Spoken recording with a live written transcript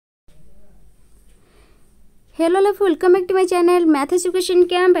Hello love welcome back to my channel math education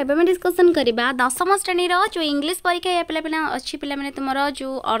camp एवं discussion करबा दशम श्रेणी रो जो इंग्लिश परीक्षा या पिला अच्छी पिला माने तुमर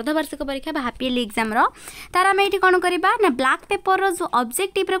जो अर्धवार्षिक परीक्षा हाफ ईयरली एग्जाम रो तार आम ये कौन करबा ना ब्लैक पेपर रो जो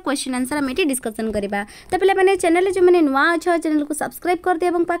ऑब्जेक्टिव रो क्वेश्चन आंसर आम ये डिस्कसन करबा। तो पिला माने चैनल जो माने नुआ अच्छा चैनल को सब्सक्राइब कर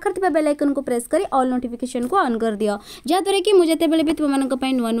दियो और पाखर थिबा बेल आइकन को प्रेस करी ऑल नोटिफिकेशन को ऑन कर दियो जहाँद्वारा कि मुझे बेले भी तुम मानक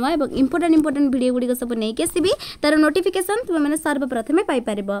पई नुआ नुआ और इंपोर्टेंट वीडियो गुडी सब नहीं के आसीबी तार नोटिफिकेशन तुम माने सर्वप्रथमे पाई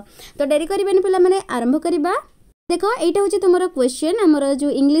परिबो। तो डेरी करबेनी पिला माने आरंभ करबा। देखो यहाँ हूँ तुम क्वेश्चन आमर जो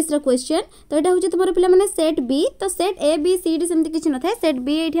इंग्लिश क्वेश्चन तो यहाँ हूँ तुम पे मैंने सेट बी तो set A B C D सेमती किसी न था सेट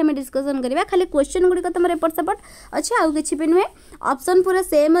बी ये आम डिस्कसन करवा खाली क्वेश्चन गुड़िक तुम एपट सेपट अच्छे आउ कि भी नुहे ऑप्शन पूरा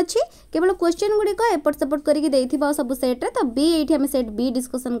सेम अच्छी केवल क्वेश्चन गुड़िक एपट सेपट करके सब सेट्रे तो बी ये आम सेट बी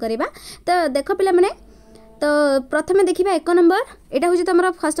डिस्कसन करवा। तो देख पे मैंने तो प्रथम देखा एक नंबर यहाँ हूँ तुम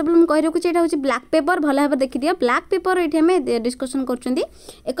फर्स्ट अफ ऑल कही रखुच्छे यहाँ हूँ ब्लैक पेपर भल भाव देखी दियो ब्लैक पेपर ये आम डिस्कसन कर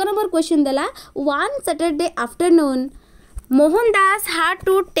एक नंबर क्वेश्चन देला one Saturday afternoon Mohan Das had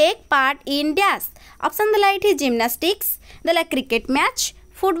to take part in dash option देला ये जिम्नास्टिक्स देला cricket match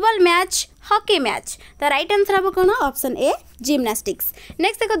football match hockey match. तो राइट आंसर हम कौन ऑप्शन ए जिम्नास्टिक्स।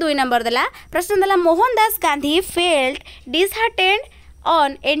 नेक्स्ट देखो 2 नंबर देला प्रश्न देला Mohan Das Gandhi felt disheartened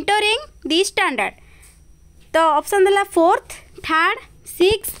on entering the standard तो ऑप्शन देला 4th 3rd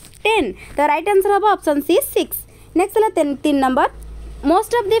 6th 10 तो राइट आंसर हम ऑप्शन सी 6। नेक्स्ट देला 3 number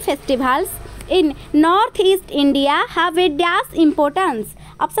most of the festivals in north east India have a dash importance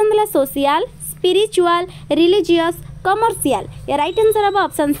option देला सोशल स्पिरिचुअल रिलीजियस कमर्शियल या right answer हम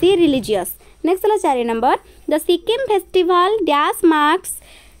option C religious. Next देला 4 number the Sikkim festival dash marks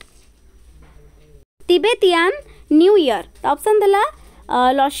Tibetan new year तो option देला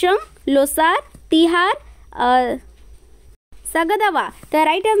लोसंग लोसार तिहार सगदवा तो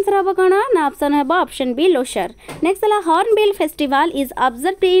right answer हम कौन ना ऑप्शन है ऑप्शन बी लोसर। नेक्स्ट है hornbill festival is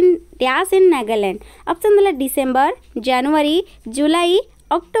observed in dash in Nagaland option देला डिसेंबर जनवरी जुलाई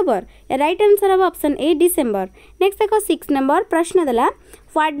अक्टोबर राइट आंसर हम ऑप्शन ए डिसेंबर। नेक्स्ट देखो 6 नंबर प्रश्न देला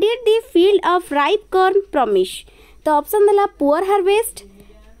what did the field of ripe corn promise तो ऑप्शन देला पुअर हार्वेस्ट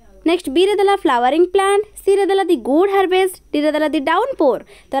नेक्स्ट बी रे देला फ्लावरिंग प्लांट सी रे देला दी गुड हार्वेस्ट डी रे देला दी डाउनपोर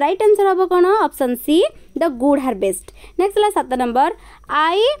तो राइट आंसर हम कौन option see the good harvest. Next देला 7 नंबर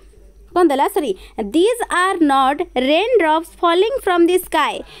आई कौन देला sorry these are not rain drops falling from the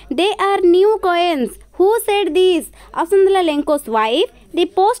sky they are new coins who said this option देला लेंकोस wife the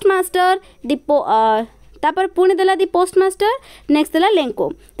post master the तापर पुणी देला दी post master next देला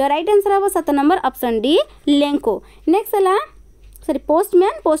Lanco तो right answer हम 7 number option D Lanco. Next देला sorry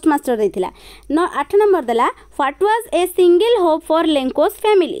postman post master देथिला 8 number देला what was a single hope for लेंकोस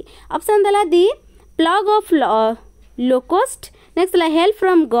family option देला दी प्लग ऑफ लोकोस्ट नेक्स्ट देला help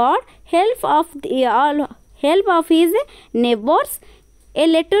from God help of his neighbours a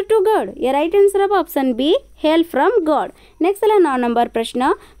letter to God या right answer हम option B help from God. Next देला 9 number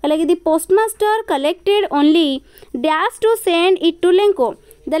प्रश्न कहला कि दी post master collected only dash to send it to Lanco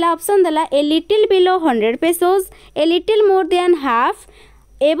देला option देला a little below 100 pesos a little more than half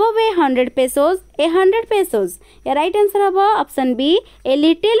above A 100 pesos A 100 pesos या right answer हम option B a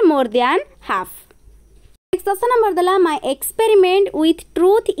little more than half. Next 10 number देला my experiment with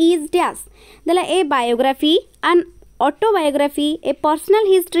truth is dash देला ए biography an autobiography A personal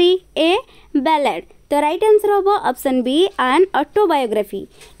history a ballad तो right answer हम option B an autobiography.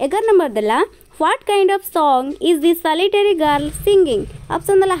 11 number देला What kind of song is the solitary girl singing?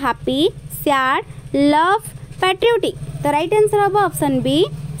 Option देला happy, sad, love, patriotic. The right answer of option B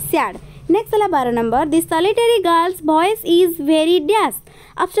sad. Next देला 12 number the solitary girl's voice is very dash.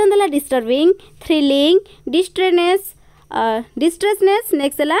 Option देला disturbing, thrilling, distressedness.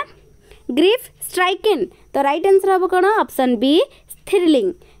 Next देला grief striking. The right answer of कौन option B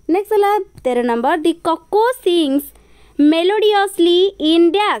thrilling. Next देला 13 number the cuckoo sings melodiously in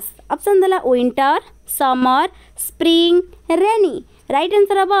dash. Option देला winter summer spring रेनी right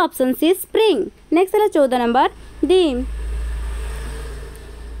answer हम option C spring. Next देला 14 number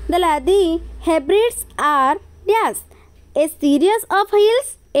the hybrids are dash A series of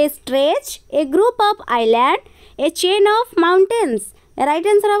hills A stretch A group of island A chain of mountains right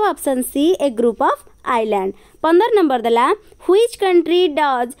answer हम option C A group of island. 15 number देला which country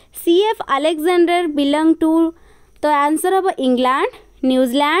does CF Alexander belong to तो answer हम England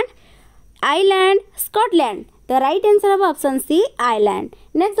New Zealand island Scotland the right answer of option C island.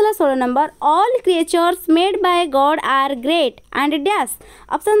 Next देला 16 number all creatures made by God are great and dash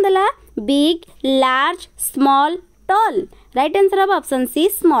option देला big large small toll right answer of option C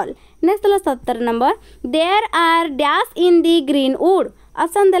small. Next देला 17 number there are dash in the green would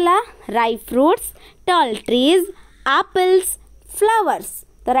option देला ripe fruits tall trees apples flowers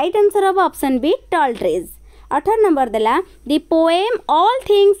the right answer of option B tall trees. 18 number देला the poem all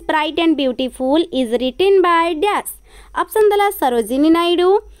things bright and beautiful is written by dash option देला Sarojini Naidu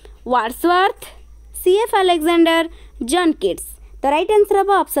Wordsworth CF Alexander John Keats the right answer हम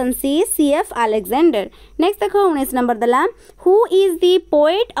option C CF Alexander next देखो 19 number देला who is the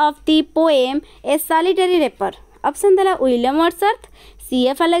poet of the poem A solitary wrapper option देला William Wordsworth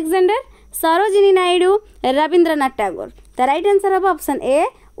CF Alexander Sarojini Naidu Rabindranath Tagore the right answer हम option A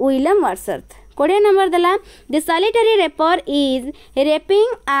William Wordsworth 20 number देला the solitary wrapper is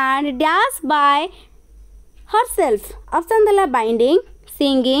rapping and dash by herself option देला binding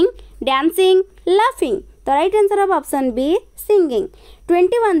singing dancing laughing the right answer of option be singing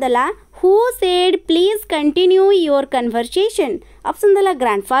 21 देला who said please continue your conversation option देला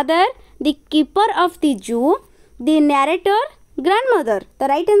grandfather the keeper of the zoo the narrator grandmother the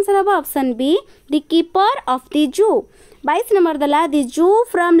right answer of option be the keeper of the zoo 22 number देला the zoo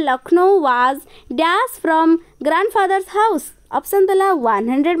from Lucknow was dash from grandfathers house option देला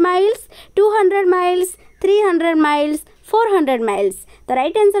 100 miles 200 miles 300 miles 400 miles the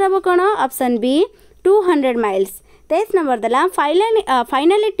right answer हम कौन option B 200 miles 23 number देला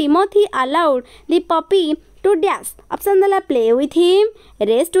finally Timothy allowed the puppy to dash option देला play with him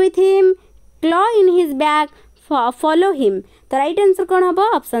rest with him claw in his back follow him the right answer कौन हम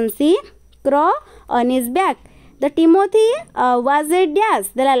option C क्रॉ on his back the Timothy was a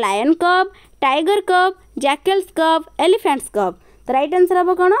dash देला lion कब tiger कब jackals कब elephants कब the right answer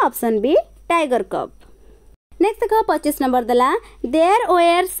हम कौन option B tiger कब नेक्स्ट देखो 25 नंबर देला there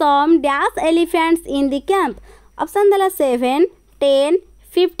where some dash elephants in the camp option देला 7 10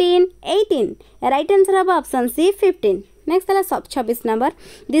 15 18 राइट आंसर हम ऑप्शन सी 15 नेक्स्ट देला 26 number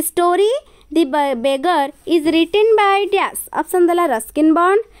the story the beggar is written by dash option देला Ruskin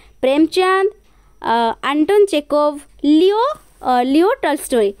bond Premchand Anton Chekhov Leo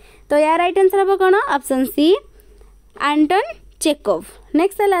Tolstoy तो यार right answer हम कौन option C Anton Chekhov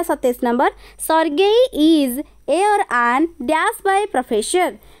next है 27 number Sergei is a और N dash by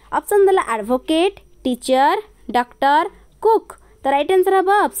professor option देला advocate teacher doctor cook तो right answer हम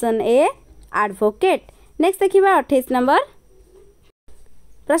ऑप्शन ए एडवोकेट नेक्स्ट देखिबा 28 नंबर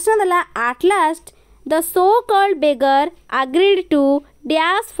प्रश्न देला at last the so called beggar agreed to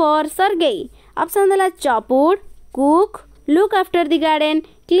dash for Sergei option देला chop wood cook look after the garden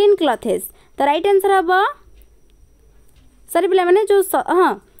clean clothes तो right answer हम sorry पिला मैंने जो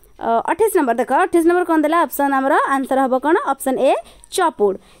हाँ 28 नंबर देख 28 नंबर कौन देला ऑप्शन आमर आंसर हम कौन ऑप्शन ए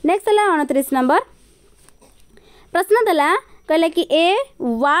चॉपवुड नेक्स्ट है 29 नंबर प्रश्न देला कहले कि a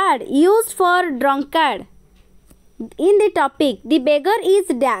word used for drunkard in the topic the beggar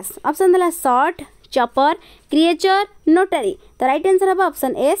is dash option देला शॉर्ट चॉपर क्रिएचर नोटरी तो राइट आंसर हम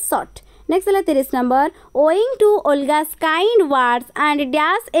ऑप्शन ए शॉर्ट नेक्स्ट है 30 number owing to ओल्गास kind words and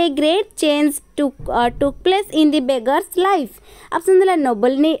dash a great change took place in the beggar's life option देला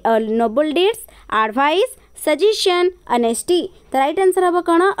Nobel deeds advice suggestion honesty तो right answer हम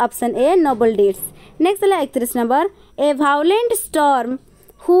कौन option a noble deeds next है 31 number A violent storm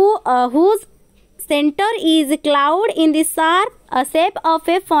whose center is cloud in the shape of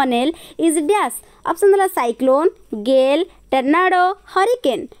a funnel is dash option देला cyclone गेल टर्नाडो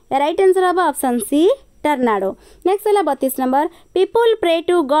hurricane right answer हम option C टर्नाडो next है 32 number people pray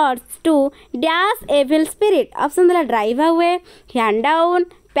to God's to dash evil spirit option देला drive away hand down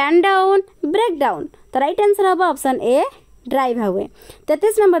pen down break down तो right answer हम option A drive away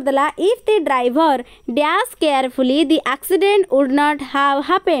 33 number देला if the driver dash carefully the accident would not have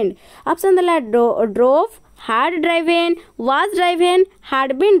happened option देला drove hard driving was driving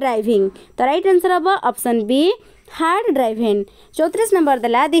hard been driving तो right answer हम option B hard driving 34 number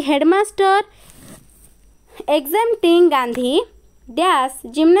देला the headmaster exempting Gandhi dash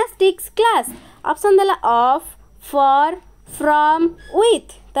gymnastics class option देला of for from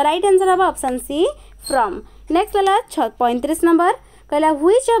with तो right answer हम option C from next वाला 35 number कहला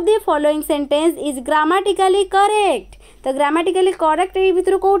which of the following sentence is grammatically correct तो grammatically correct ए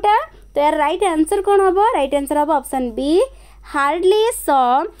भितर कोटा तो यार राइट आंसर कौन हम राइट आंसर हम option be hardly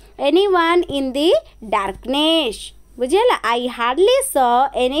saw anyone in the darkness बुझेला I hardly saw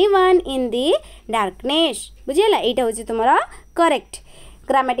anyone in the darkness बुझेला एटा होची तुम्हारा करेक्ट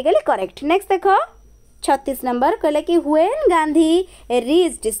ग्रामेटिकली करेक्ट नेक्स्ट देखो 36 नंबर कहले कि when Gandhi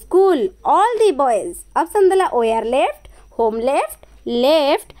reached school all the boys option देला where left home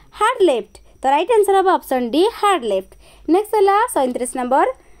left hard left तो right answer हम option D hard left next देला 37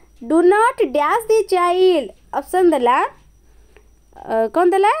 number do not dash the child option देला कौन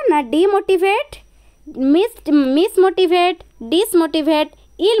देला ना डीमोटिवेट मिसमोटिवेट डिसमोटिवेट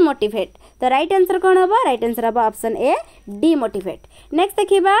इल मोटिवेट तो राइट आंसर कौन हम राइट आंसर हम ऑप्शन ए डीमोटिवेट नेक्स्ट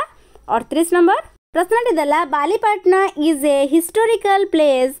देखिबा 38 नंबर प्रश्नटी देला बालीपाटना is a historical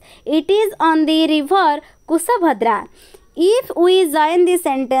place it is on the river कुशभद्रा if we join the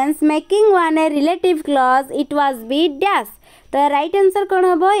sentence making one a relative clause it was B dash तो right answer कौन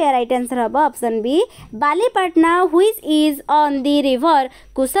हम या right answer हम option B बालीपाटना which is on the river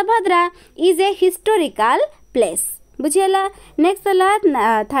कुशभद्रा is a historical place बुझीगला next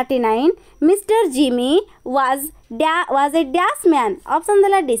है 39 mister Jimmy was a dash man option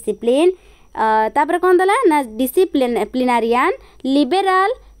देला discipline तापर कौन देला ना डिसिप्लिनारियन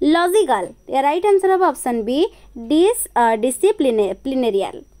लिबरल लॉजिकल राइट आंसर हम ऑप्शन बी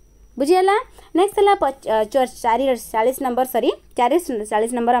डिसिप्लिनेरियल बुझीगला नेक्स्ट है 40 नंबर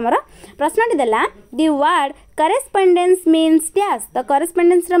 40 नंबर आमर प्रश्नटी देला the word correspondence means dash तो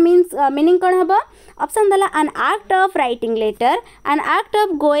करेस्पॉन्डेंस मीनिंग कौन हम ऑप्शन देला an act of writing letter an act of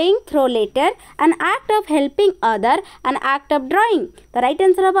going throw letter an act of helping other an act of drawing तो right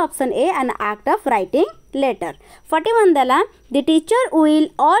answer हम option A an act of writing letter 41 देला the teacher will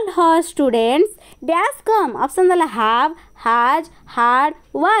all her students dash come option देला have has had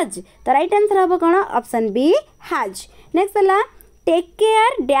was तो right answer हम कौन option B has next देला take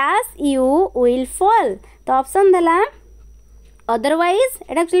care dash you will fall तो option देला otherwise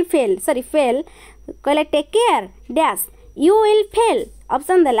it actually fail कहले take care dash you will fail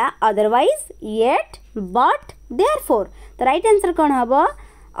option देला otherwise yet but therefore तो right answer कौन हम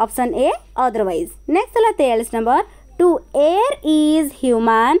ऑप्शन ए अदरवाइज नेक्स्ट है 43 number two air is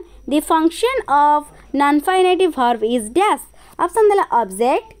human the function of non फाइनेटिव verb is dash option देला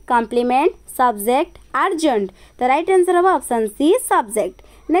object complement subject urgent तो right answer हम option C subject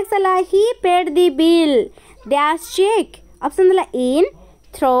next है ही paid the bill dash check option देला इन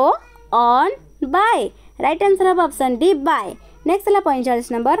throw on by right answer हम option D bye next है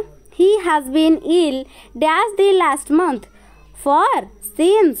 45 number he has been ill dash the last month for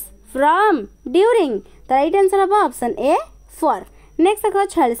since from during the right answer of option A for next है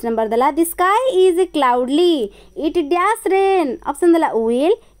 46 number देला the sky is cloudy it dash rain option देला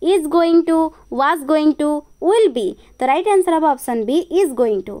will is going to was going to will be the right answer of option B is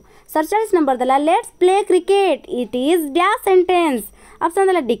going to 47 number देला let's play cricket it is dash sentence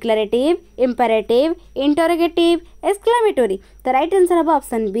option देला declarative imperative interrogative exclamatory the right answer of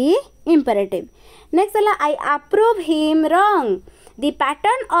option B imperative next देला I approve him wrong the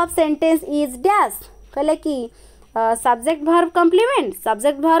pattern of sentence is dash कहले कि subject verb complement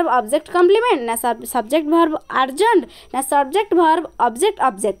subject verb object complement ना subject verb urgent ना subject verb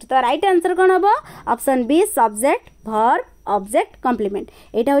object तो right answer कौन हम option be subject verb object complement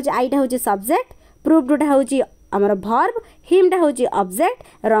एटा होची आईटा होची subject प्रूव्डटा होची हमर वर्ब हिमटा होची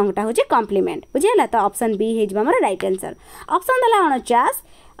ऑब्जेक्ट रॉन्गटा होची कॉम्प्लीमेंट बुझिला तो ऑप्शन बी हे हमर राइट आंसर ऑप्शन देला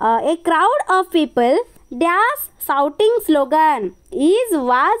 49 a crowd of people dash shouting slogan is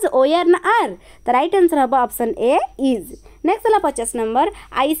was were na are the right answer haba option A is next la 50 number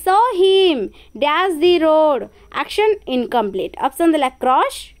I saw him dash the road action incomplete option dela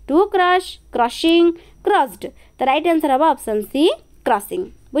cross to cross crossing crossed the right answer haba option C crossing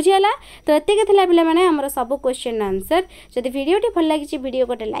बुझीगला तो एतिक थिला पिला माने हमर सब question answer जदि video T भल लागी video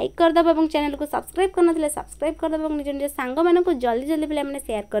गोटे लाइक कर दबा और चैनल को सब्सक्राइब करन थिले सब्सक्राइब कर दबा निज निज सांग माने को जल्दी जल्दी पिला माने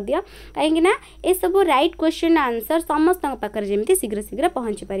शेयर कर दियो काहेकि ना ए सब राइट क्वेश्चन आंसर समस्त पाकर जेमती शीघ्र शीघ्र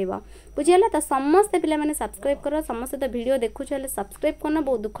पहुंची परिबो बुझीगला तो समस्त पिला माने सब्सक्राइब करो समस्त तो वीडियो देखु छले सब्सक्राइब करना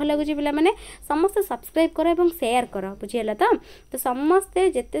बहुत दुख लागु छी पिला माने समस्त सब्सक्राइब करो एवं शेयर करो बुझीगला तो समस्त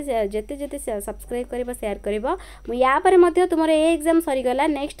जेते जेते जेते सब्सक्राइब करबो शेयर करबो मु या पर मध्ये तुमर ए एग्जाम सरी गला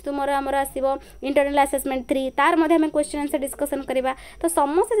नेक्स्ट तुमर हमर आसीबो इंटरनल असेसमेंट 3 तार मध्ये हम क्वेश्चन आंसर डिस्कशन करबा तो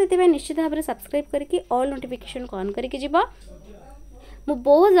समस्त जेते निश्चित भाव में सब्सक्राइब करके ऑल नोटिफिकेशन को ऑन करके जीवो मु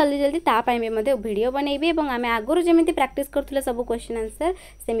बहुत जल्दी जल्दी ता वीडियो बनैबी एवं आम आगुरी जमी प्रैक्टिस करथुले सब क्वेश्चन आंसर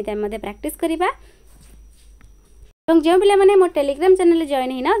सेमिति आम प्रैक्टिस करबा जो पिला माने मो टेलीग्राम चैनल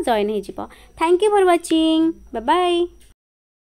जॉइन होना जॉइन हो। Thank you for watching bye bye.